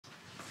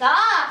早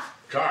啊！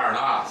这儿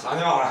呢，撒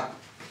尿了。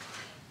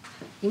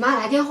你妈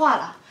来电话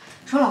了，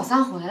说老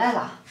三回来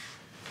了。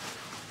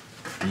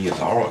一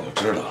早我就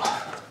知道了。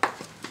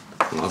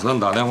老三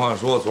打电话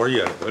说昨儿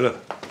夜里回来了，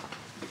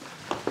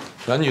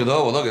全聚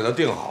德我都给他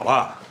订好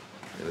了，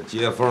给他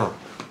接风。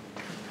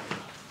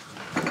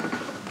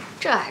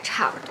这还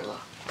差不多，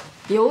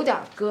有点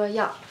哥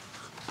样。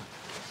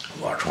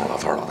我冲老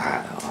头老太太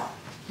啊！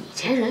你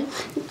这人，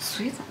你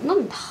嘴怎么那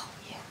么讨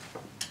厌？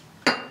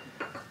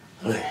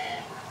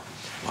哎，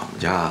我们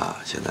家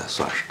现在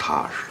算是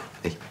踏实了。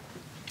哎，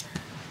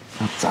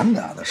那咱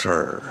俩的事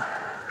儿，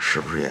是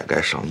不是也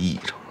该上议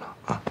程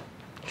了啊？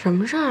什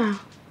么事儿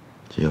啊？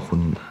结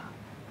婚呢。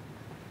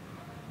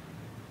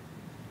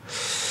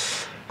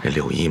这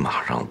6·1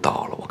马上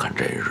到了，我看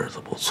这日子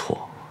不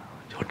错，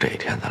就这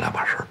天咱俩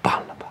把事儿办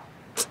了吧。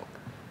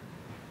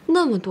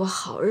那么多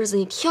好日子，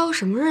你挑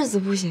什么日子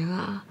不行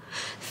啊？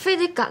非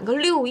得赶个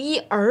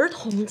6·1儿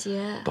童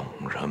节？懂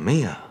什么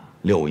呀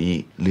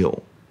？6·1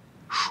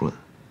顺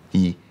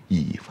一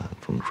帆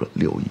风顺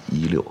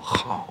，6·116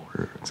好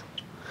日子。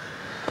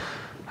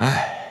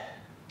哎，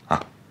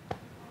啊，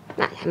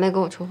那你还没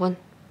跟我求婚？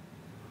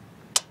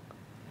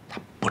他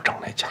不整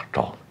那假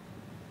照了，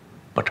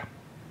不整。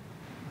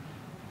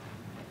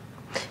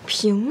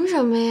凭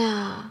什么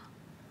呀？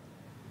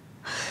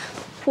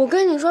我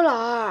跟你说，老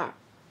二，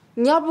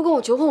你要不跟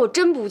我求婚，我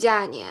真不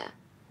嫁你。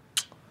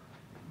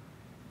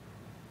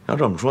要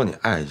这么说，你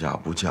爱嫁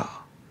不嫁？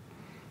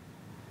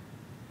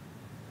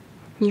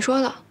你说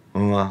的。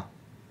啊。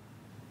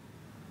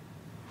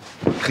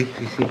嘿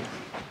嘿嘿，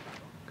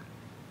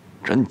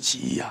真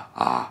急呀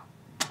啊！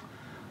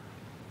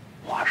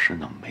我是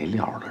那么没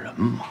料的人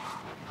吗？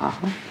啊！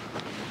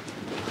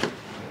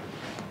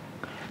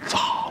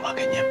早了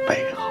给您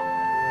备好。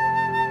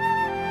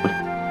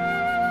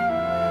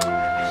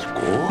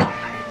过来，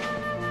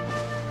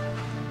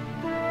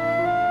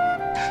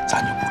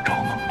咱就不招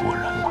那么多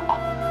人了啊！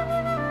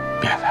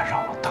别再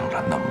让我当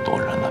着那么多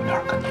人的面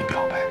跟你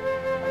表白，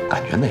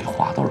感觉那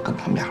话都是跟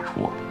他们俩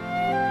说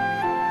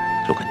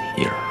的，就跟你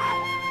一人说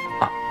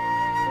啊！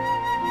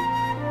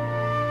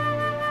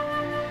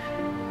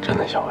真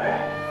的，小薇，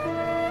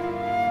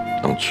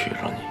能娶着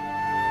你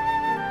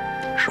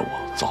是我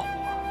造化。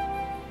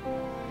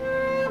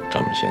这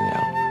么些年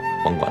了，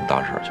甭管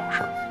大事小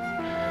事，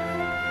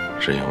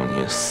只有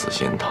你死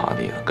心塌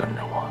地的跟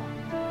着我，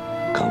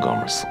跟哥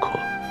们儿死磕。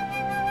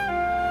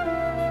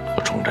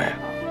我冲这个，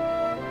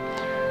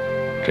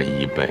这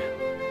一辈子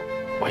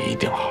我一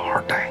定好好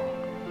待你。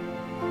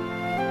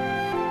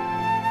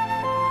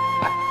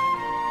来，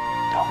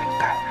让我给你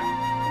盖上。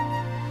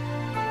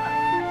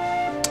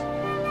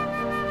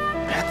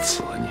别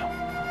刺扭。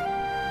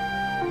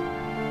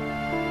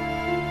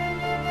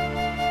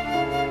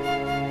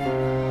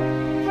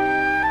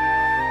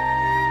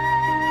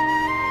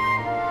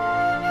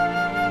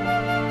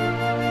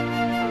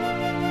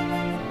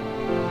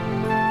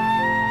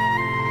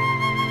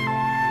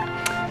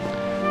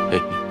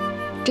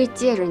这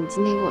戒指你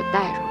今天给我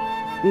戴上了，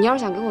你要是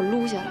想给我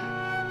撸下来，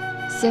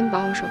先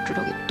把我手指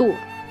头给剁了，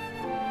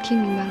听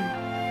明白了吗？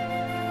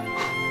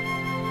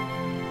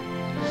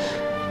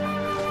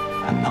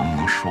能不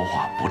能说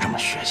话不这么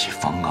血气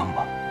方刚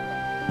吧？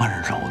温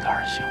柔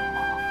点行吗？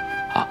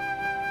啊，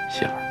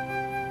媳妇儿，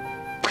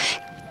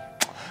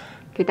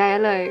给大家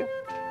乐一个。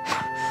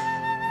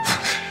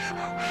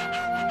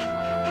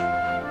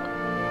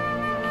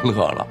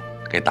乐了，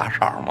给打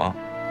赏吗？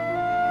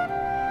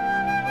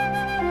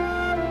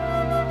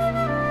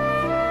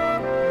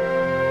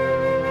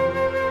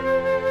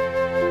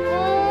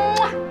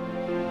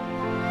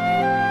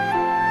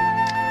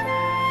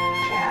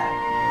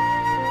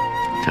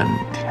真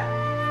甜，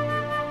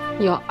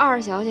有二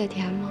小姐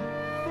甜吗？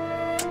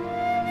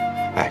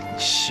哎，你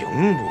行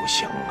不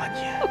行啊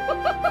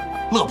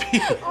你？乐屁！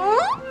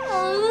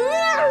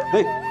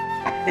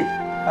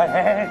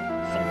哎，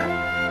松开！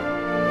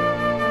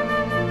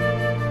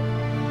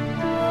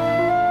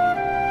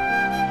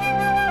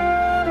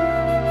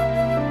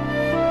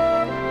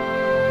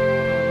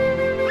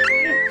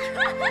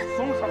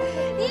松手！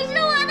你是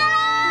我的啦！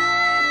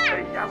哎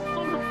呀，松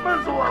手，闷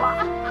死我了！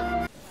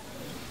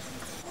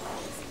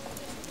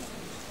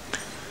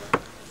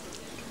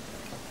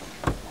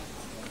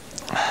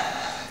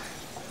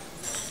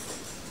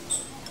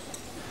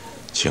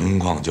情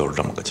况就是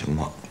这么个情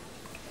况，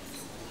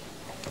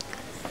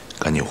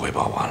跟你汇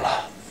报完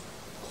了。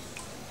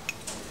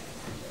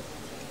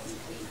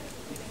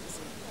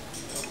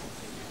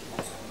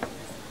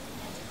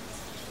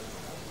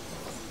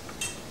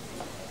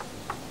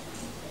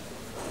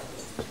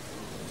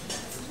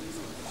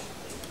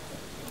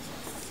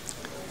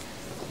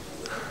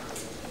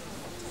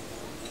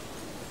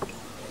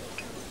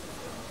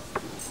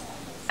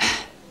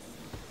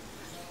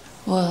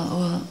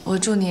我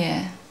祝你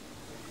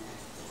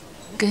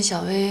跟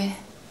小薇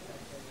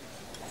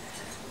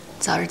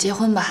早日结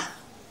婚吧，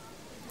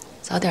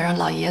早点让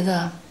老爷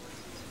子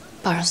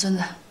抱上孙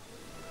子。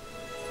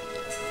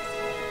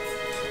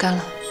干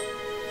了。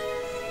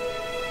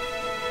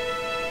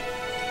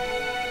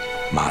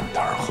慢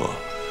点喝。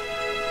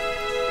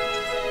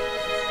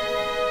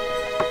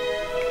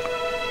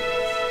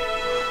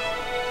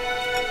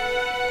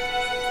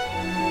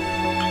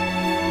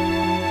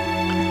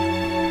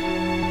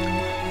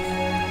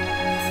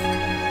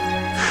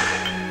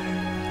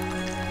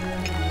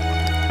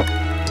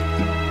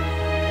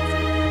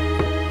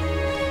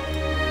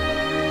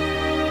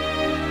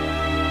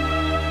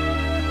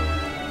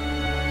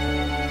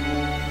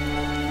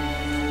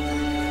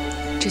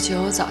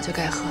酒早就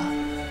该喝，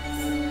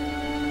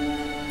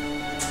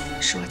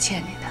是我欠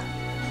你的。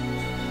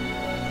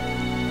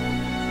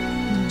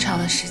那么长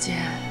的时间，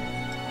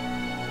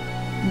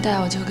你待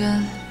我就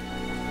跟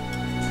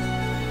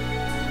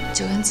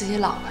自己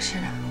姥姥似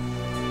的，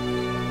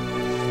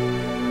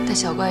待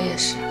小乖也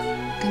是，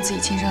跟自己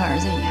亲生儿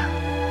子一样。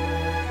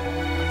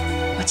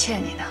我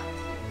欠你的，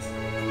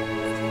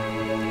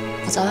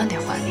我早晚得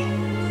还你。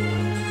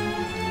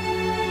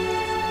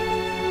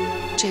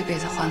这辈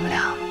子还不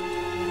了，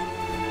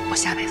我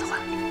下辈子还。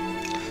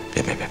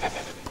别，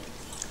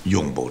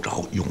用不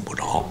着，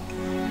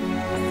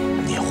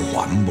你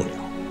还不了。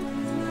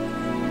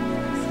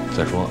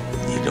再说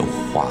你这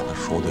话呢，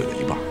说对了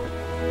一半，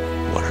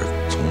我是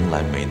从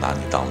来没拿你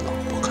当老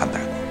婆看待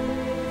过。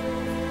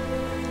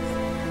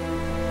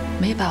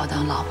没把我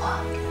当老婆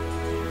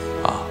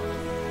啊？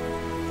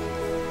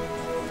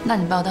那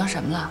你把我当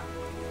什么了？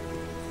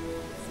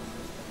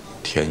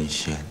天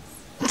仙。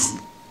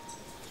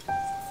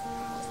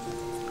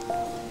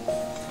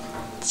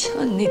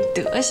瞧你那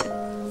德行，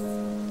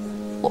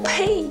我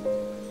呸！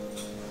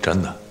真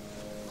的，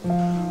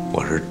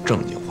我是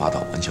正经话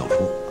当玩笑说。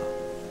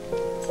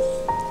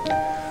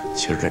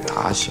其实这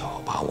打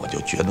小吧，我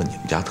就觉得你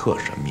们家特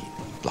神秘，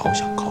老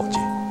想靠近，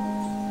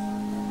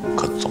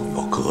可总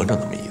又隔着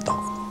那么一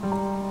道，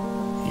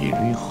以至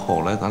于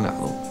后来咱俩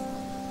都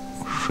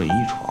睡一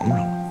床上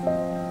了。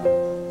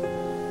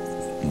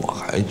我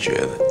还觉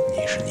得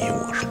你是你，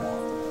我是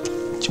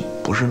我，就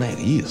不是那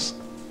个意思。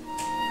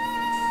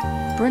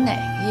不是哪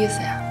个意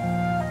思呀？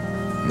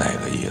哪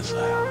个意思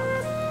呀？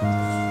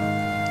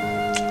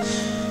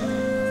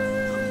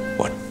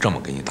我这么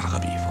给你打个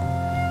比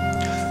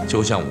方，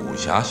就像武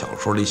侠小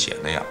说里写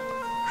那样，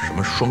什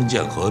么双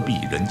剑合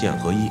璧，人剑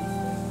合一，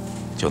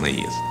就那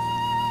意思。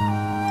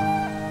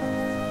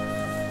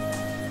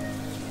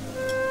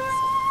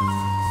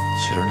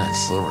其实那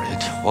滋味也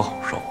挺不好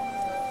受的，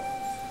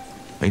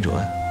没辙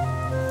呀，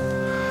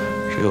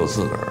只有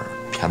自个儿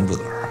骗自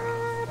个儿。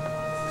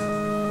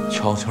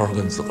悄悄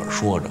跟自个儿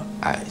说着，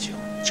爱情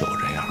就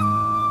这样。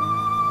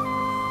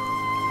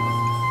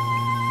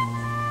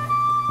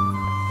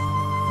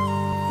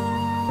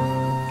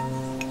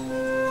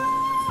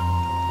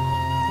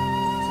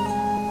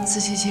自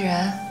欺欺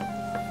人。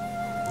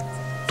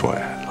对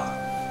了，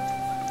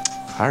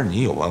还是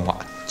你有文化，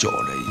就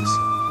这意思。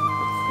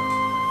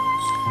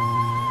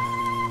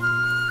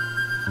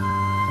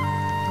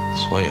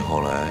所以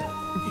后来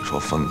你说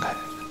分开，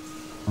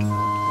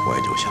我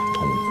也就想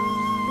通了。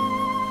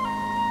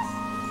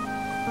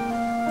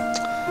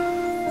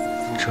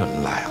这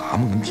癞蛤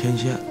蟆跟天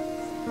仙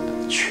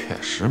确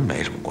实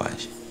没什么关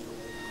系，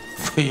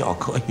非要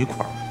搁一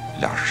块儿，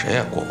俩谁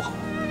也过不好。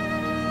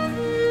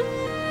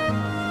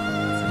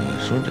你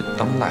说这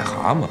当癞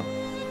蛤蟆，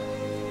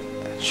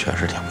确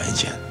实挺没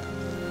劲的，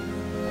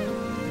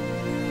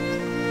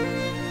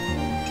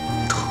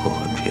特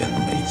别的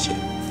没劲。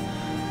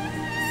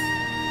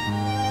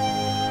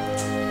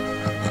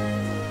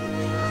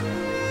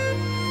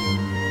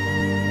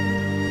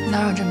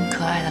哪有这么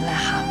可爱的癞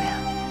蛤蟆呀？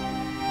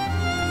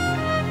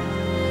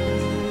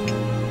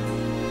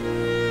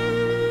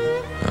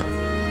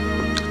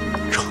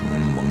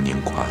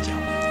夸奖。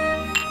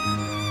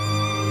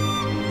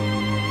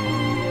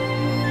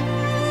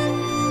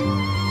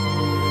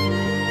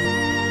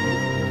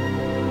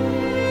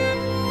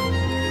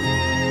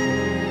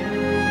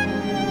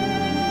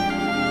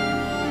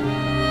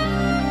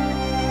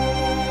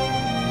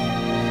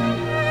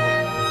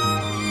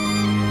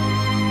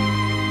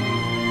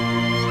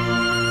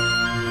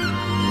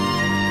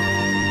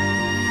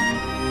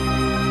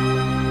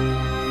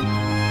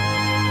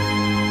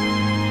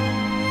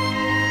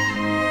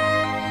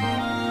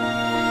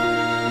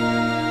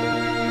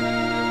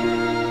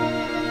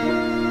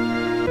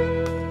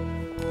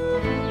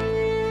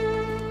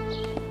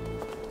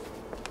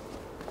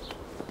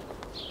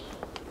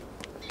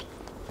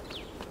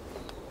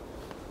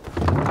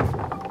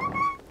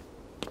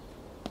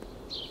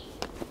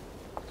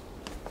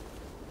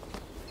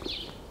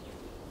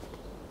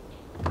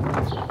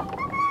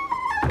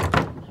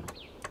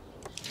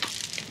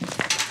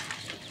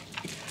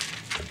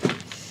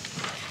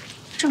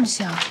这么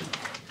香？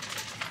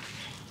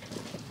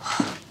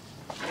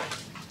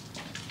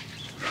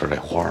是这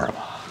花儿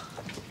吧？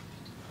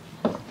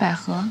百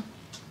合。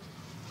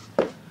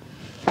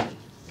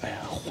哎呀，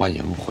欢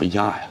迎回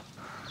家呀！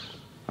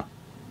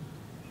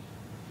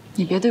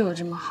你别对我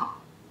这么好，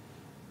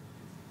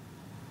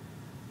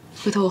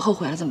回头我后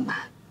悔了怎么办？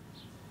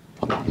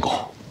不能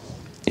够，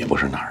你不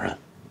是哪儿人？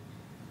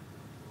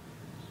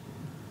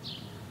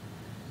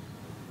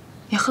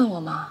你恨我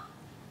吗？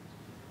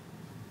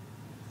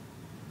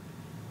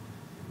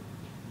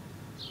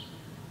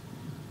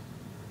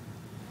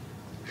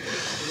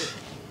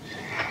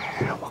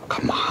我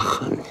干嘛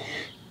恨你？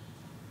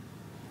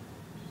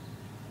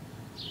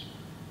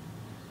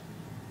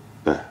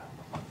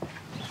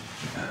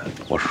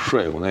我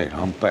睡过那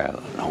张被子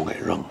让我给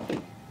扔了，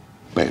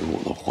被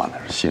褥都换的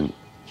是新的，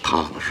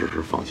踏踏实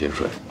实放心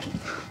睡。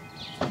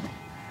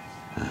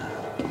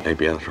没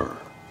别的事儿，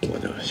我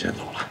就先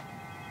走了。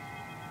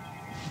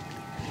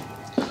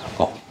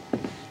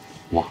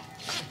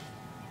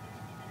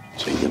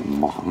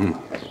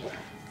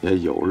也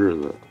有日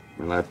子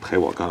没来陪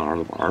我干儿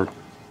子玩了。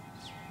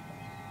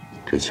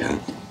这钱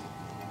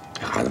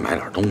给孩子买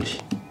点东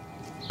西，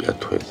别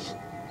推辞，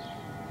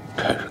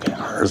这是给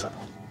儿子的。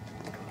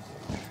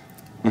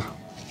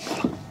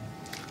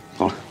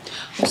走了，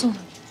我送他。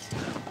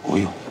不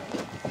用。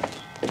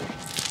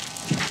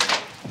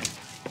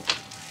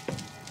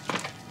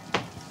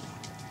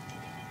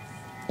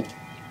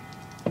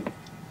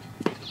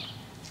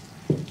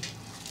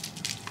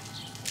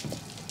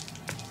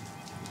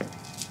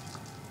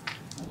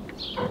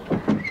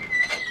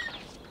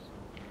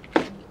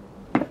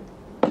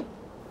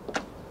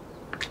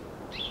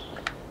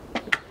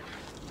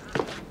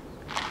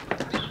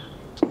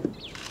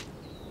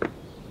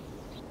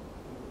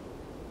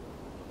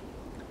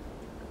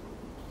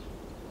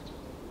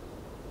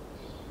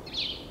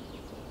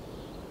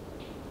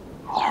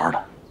好好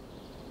的。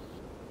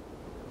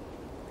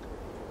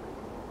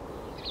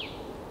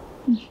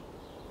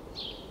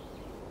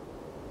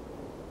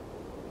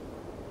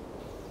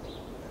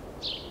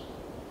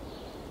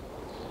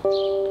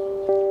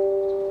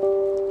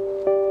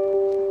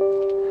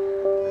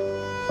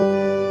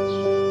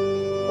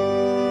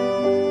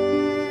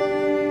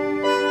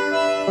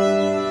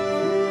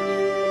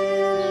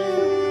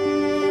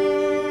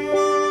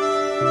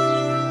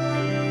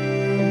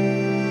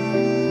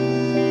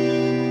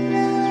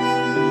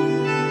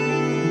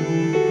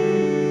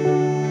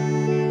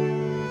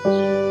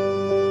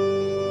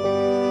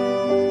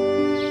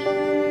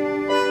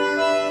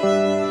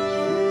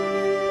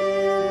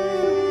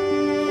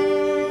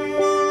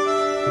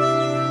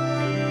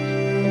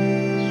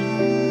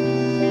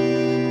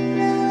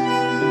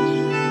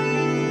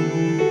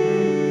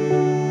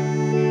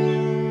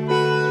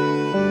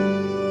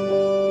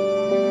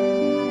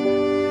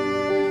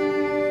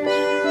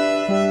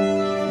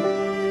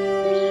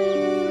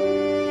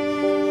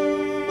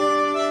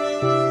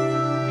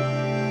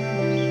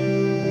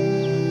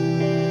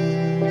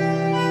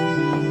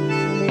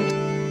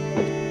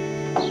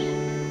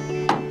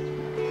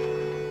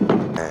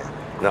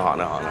您好，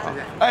您好，您好。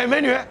哎，美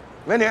女，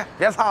美女，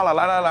别擦了，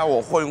来来来，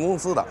我货运公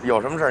司的，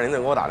有什么事儿您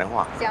就给我打电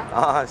话。行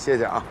啊，谢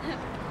谢啊。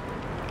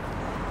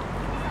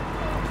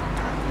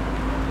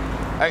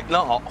哎，您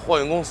好，货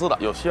运公司的，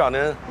有需要您？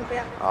不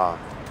要啊，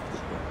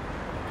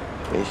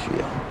没需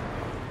要。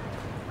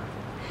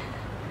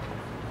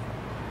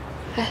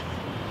哎，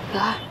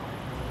老二，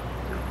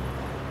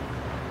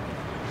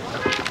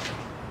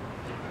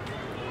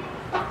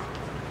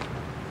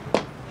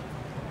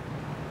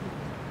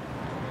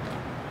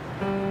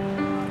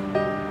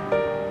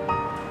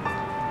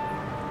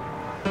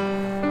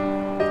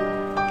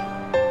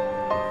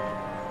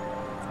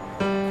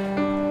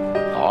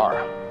老二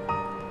啊，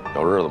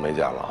有日子没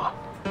见了啊。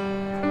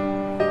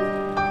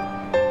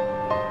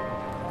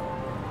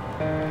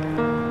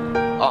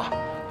啊，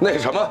那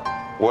什么，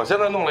我现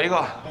在弄了一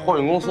个货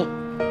运公司，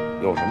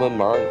有什么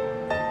忙，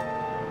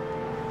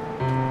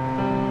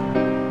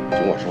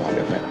听我说话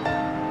别废了。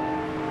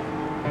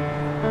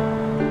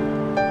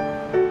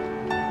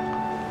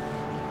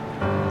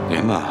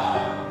您呢，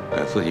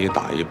给自己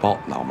打一包，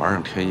脑门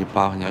上贴一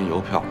8块钱邮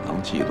票，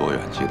能寄多远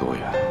寄多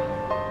远。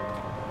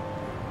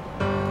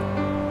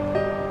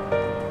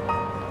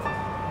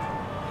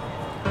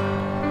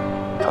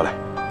得嘞，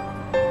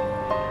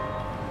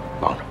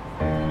忙着。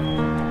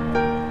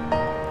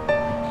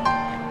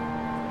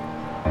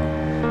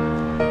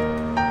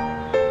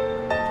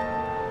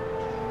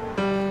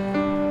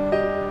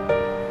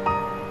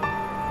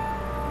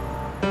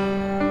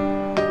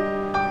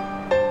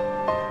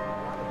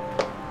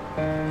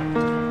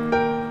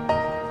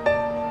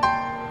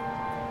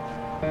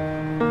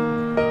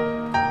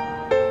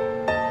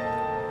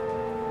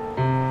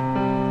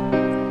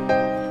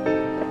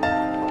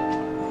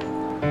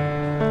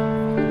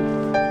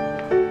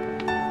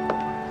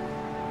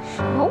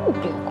什么无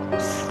聊公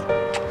司？